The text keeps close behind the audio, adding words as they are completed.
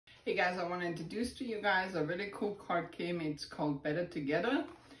Hey guys, I want to introduce to you guys a really cool card game. It's called Better Together.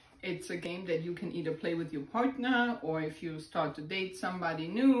 It's a game that you can either play with your partner, or if you start to date somebody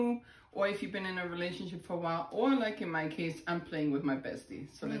new, or if you've been in a relationship for a while, or like in my case, I'm playing with my bestie.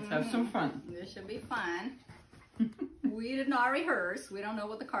 So let's have some fun. This should be fun. We did not rehearse. We don't know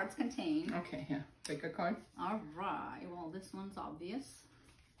what the cards contain. Okay, here, pick a card. All right. Well, this one's obvious.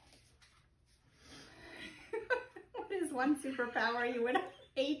 What is one superpower you would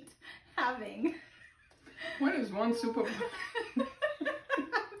hate having? What is one superpower?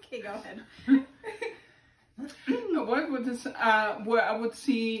 Okay, go ahead. What would this, where I would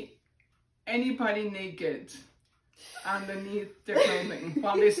see anybody naked underneath their clothing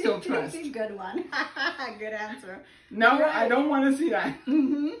while they're still dressed. Good one. Good answer. No, right. I don't want to see that.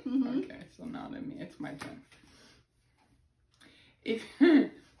 Okay, so now it's my turn.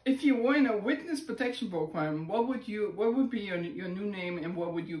 If you were in a witness protection program, what would be your new name, and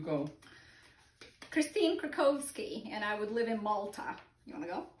what would you go? Christine Krakowski, and I would live in Malta. You want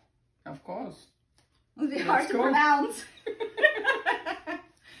to go? Of course. It's hard to pronounce.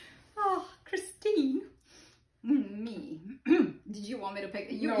 Oh, Christine. Me. Did you want me to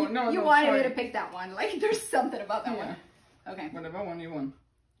pick? You wanted me to pick that one. Like, there's something about that one. Okay. Whatever one you want.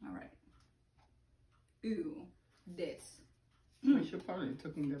 All right. Ooh, this. We should probably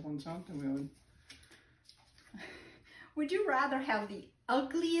took that one out. Would you rather have the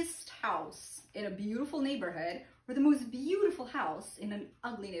ugliest house in a beautiful neighborhood, or the most beautiful house in an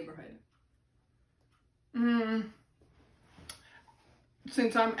ugly neighborhood?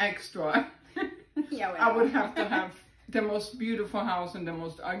 Since I'm extra, Yeah, I would have to have the most beautiful house in the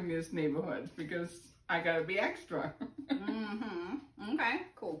most ugliest neighborhood, because I gotta be extra. Okay,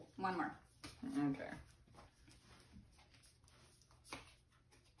 cool. One more. Okay.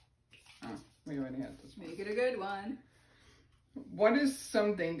 Oh, we already had this one. Make it a good one. What is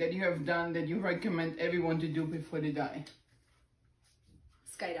something that you have done that you recommend everyone to do before they die?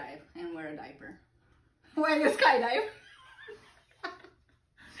 Skydive and wear a diaper. Why you skydive?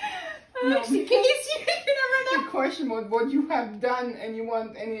 No, in case you never know. The question was what you have done and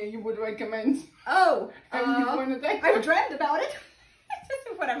you would recommend. Oh, I've dreamt about it. This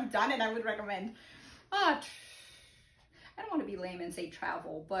is what I've done and I would recommend. I don't want to be lame and say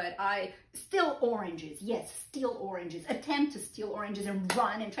travel, but steal oranges. Yes, steal oranges. Attempt to steal oranges and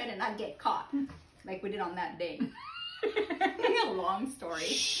run and try to not get caught, like we did on that day. A long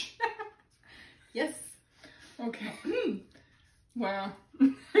story. Yes. Okay. Well.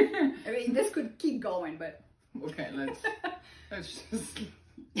 I mean, this could keep going, but. Okay, let's just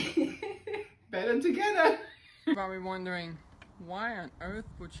better together. You're probably wondering, why on earth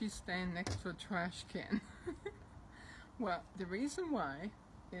would she stand next to a trash can? Well, the reason why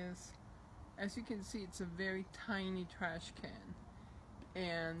is, as you can see, it's a very tiny trash can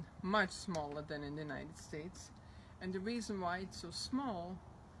and much smaller than in the United States. And the reason why it's so small,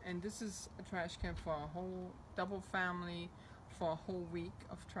 and this is a trash can for a whole double family for a whole week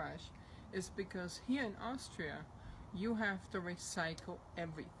of trash, is because here in Austria you have to recycle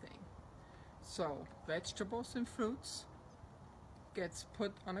everything. So vegetables and fruits gets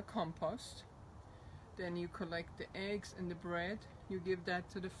put on a compost. Then you collect the eggs and the bread, you give that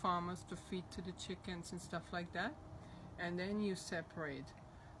to the farmers to feed to the chickens and stuff like that. And then you separate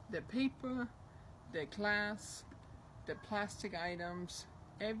the paper, the glass, the plastic items,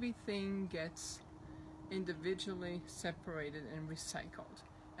 everything gets individually separated and recycled.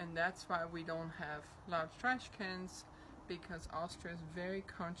 And that's why we don't have large trash cans, because Austria is very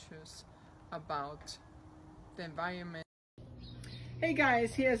conscious about the environment. Hey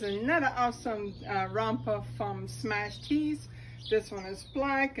guys, here's another awesome romper from Smash Tees. This one is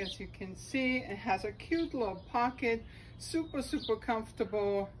black, as you can see. It has a cute little pocket, super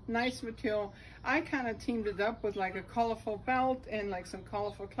comfortable, nice material. I kind of teamed it up with like a colorful belt and like some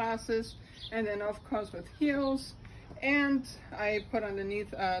colorful glasses, and then of course with heels. And I put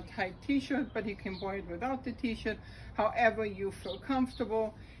underneath a tight t-shirt, but you can wear it without the t-shirt, however you feel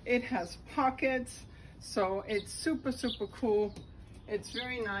comfortable. It has pockets, so it's super cool. It's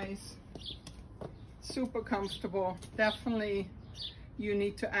very nice, super comfortable. Definitely you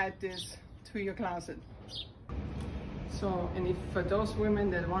need to add this to your closet. So, and if for those women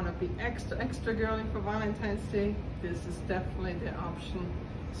that want to be extra girly for Valentine's Day, this is definitely the option.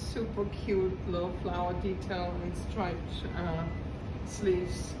 Super cute little flower detail and striped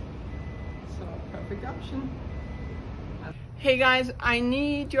sleeves. So, perfect option. Hey guys, I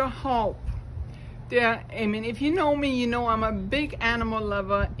need your help. I mean, if you know me, you know I'm a big animal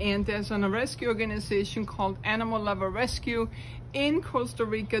lover, and there's a rescue organization called Animal Lover Rescue in Costa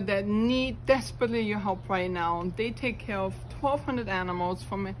Rica that need desperately your help right now. They take care of 1,200 animals,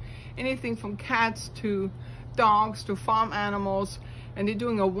 from anything from cats to dogs to farm animals, and they're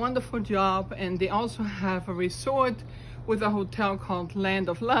doing a wonderful job. And they also have a resort with a hotel called Land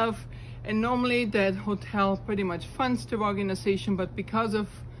of Love, and normally that hotel pretty much funds the organization, but because of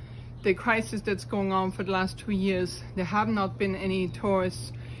the crisis that's going on for the last 2 years, there have not been any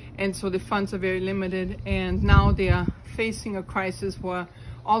tourists, and so the funds are very limited. And now they are facing a crisis where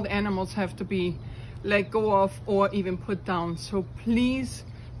all the animals have to be let go of or even put down. So please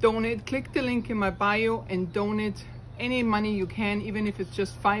donate. Click the link in my bio and donate any money you can, even if it's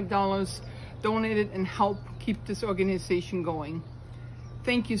just $5. Donate it and help keep this organization going.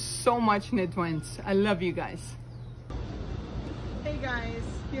 Thank you so much in advance. I love you guys. Hey guys,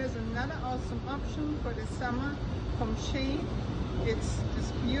 here's another awesome option for the summer from Shea. It's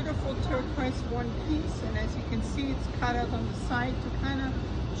this beautiful turquoise one piece, and as you can see, it's cut out on the side to kind of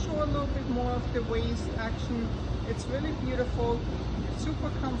show a little bit more of the waist action. It's really beautiful, super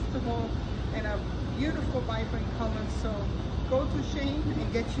comfortable, and a beautiful vibrant color. So go to Shea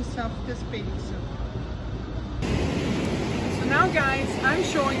and get yourself this bathing suit. So now guys, I'm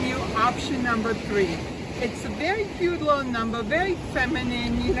showing you option number 3. It's a very cute little number, very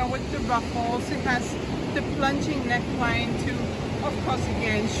feminine, you know, with the ruffles. It has the plunging neckline to, of course,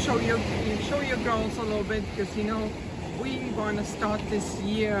 again, show your girls a little bit, because, you know, we want to start this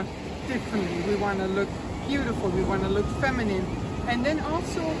year differently. We want to look beautiful. We want to look feminine. And then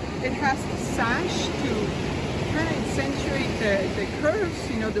also it has the sash to kind of accentuate the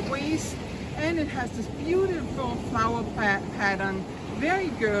curves, you know, the waist. And it has this beautiful flower pattern, very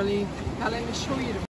girly. Now let me show you the